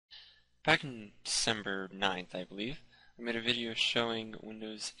Back in December 9th, I believe, I made a video showing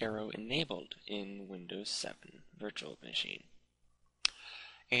Windows Aero enabled in Windows 7 Virtual Machine.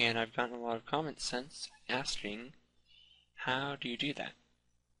 And I've gotten a lot of comments since asking, how do you do that?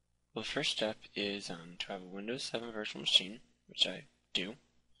 Well, the first step is to have a Windows 7 Virtual Machine, which I do.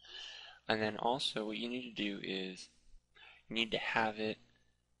 And then also what you need to do is you need to have it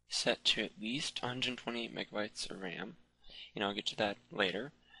set to at least 128 megabytes of RAM. I'll get to that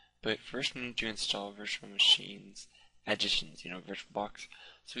later. But first we need to install virtual machines additions, VirtualBox.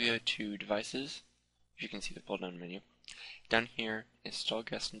 So we go to devices, if you can see the pull down menu. Down here, install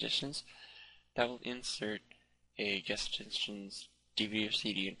guest additions. That will insert a guest additions DVD or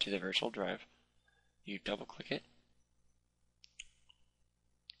CD into the virtual drive. You double click it.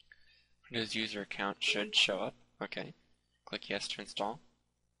 Windows user account should show up. Okay. Click yes to install.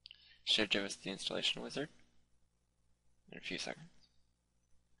 Should show us the installation wizard in a few seconds.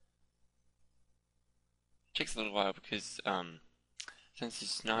 It takes a little while because since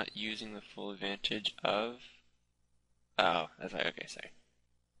it's not using the full advantage of okay, sorry.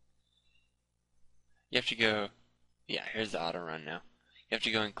 You have to go, here's the auto run now. You have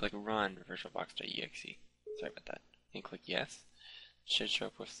to go and click run virtualbox.exe. Sorry about that. And click yes. It should show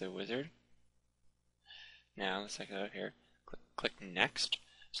up with the wizard. Now let's check it out here. Click next.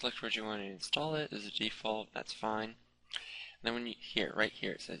 Select where you want to install it as a default, that's fine. And then when you right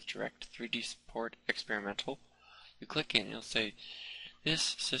here it says direct 3D support experimental. You click in, it'll say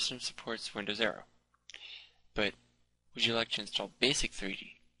this system supports Windows Aero. But would you like to install basic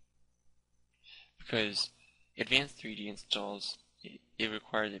 3D? Because advanced 3D installs, it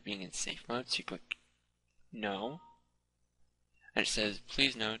requires it being in safe mode, so you click no. And it says,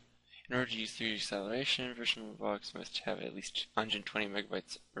 please note, in order to use 3D acceleration, VirtualBox must have at least 120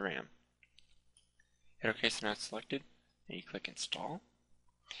 megabytes of RAM. Hit OK, so now it's selected, and you click install.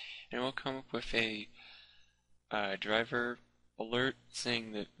 And it will come up with a driver alert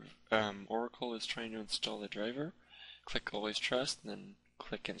saying that Oracle is trying to install the driver. Click always trust, and then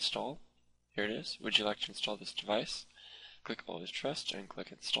click install. Here it is. Would you like to install this device? Click always trust and click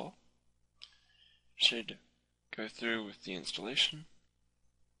install. It should go through with the installation.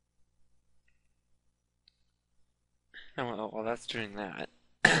 And while that's doing that,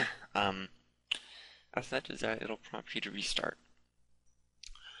 as that does that, it'll prompt you to restart.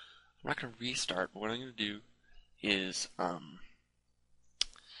 I'm not going to restart, but what I'm going to do is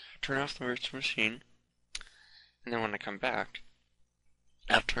turn off the virtual machine, and then when I come back,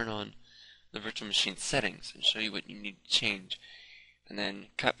 I'll turn on the virtual machine settings and show you what you need to change, and then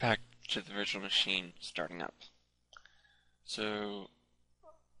cut back to the virtual machine starting up. So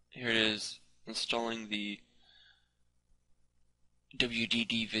here it is, installing the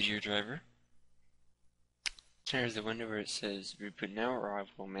WDD video driver. There's the window where it says reboot now or I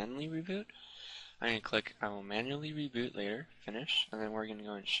will manually reboot. I'm going to click I will manually reboot later, finish, and then we're going to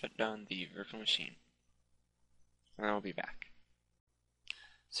go and shut down the virtual machine. And then we'll be back.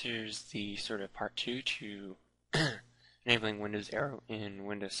 So here's the sort of part 2 to enabling Windows Aero in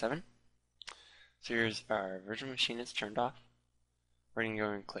Windows 7. So here's our virtual machine is turned off. We're going to go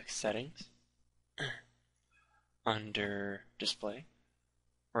and click settings. Under display,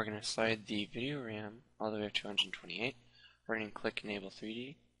 we're going to slide the video RAM all the way up to 128. We're going to click enable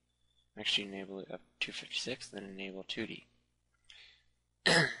 3D. Actually enable it up to 256, then enable 2D.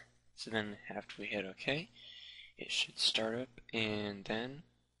 So then after we hit OK, it should start up, and then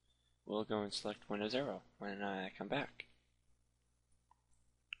we'll go and select Windows Aero when I come back.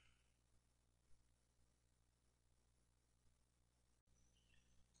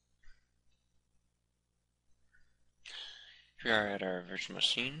 Here we are at our virtual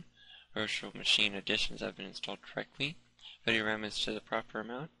machine. Virtual machine additions have been installed correctly. Video RAM is to the proper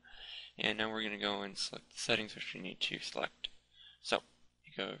amount. And now we're going to go and select the settings which we need to select. So,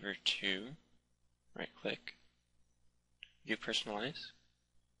 you go over to right click, view personalize,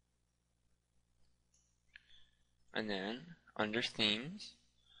 and then under themes,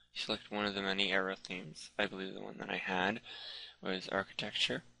 you select one of the many Aero themes. I believe the one that I had was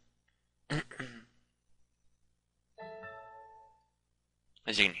architecture.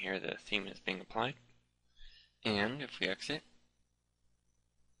 As you can hear, the theme is being applied. And if we exit,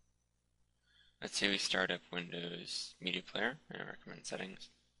 let's say we start up Windows Media Player. I recommend settings.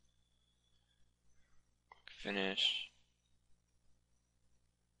 Click finish.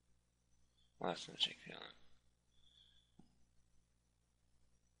 Well, that's going to take the long.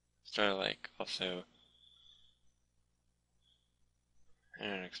 Start also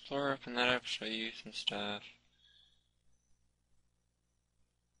Internet Explorer, open that up, show you some stuff.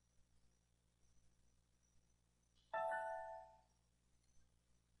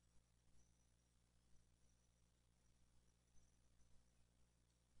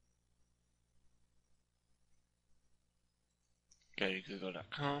 go to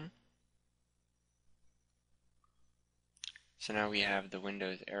google.com. So now we have the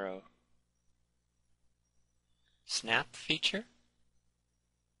Windows Aero Snap feature.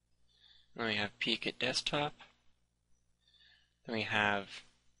 Then we have Peek at Desktop. Then we have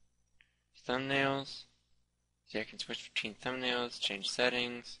thumbnails. So I can switch between thumbnails, change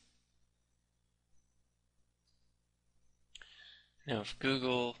settings. Now if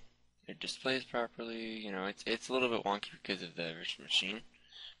Google, it displays properly, you know, it's a little bit wonky because of the virtual machine.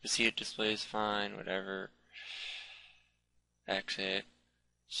 But see, it displays fine, whatever. Exit.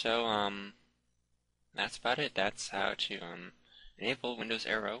 So, that's about it. That's how to enable Windows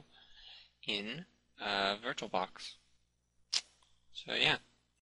Aero in VirtualBox. So yeah.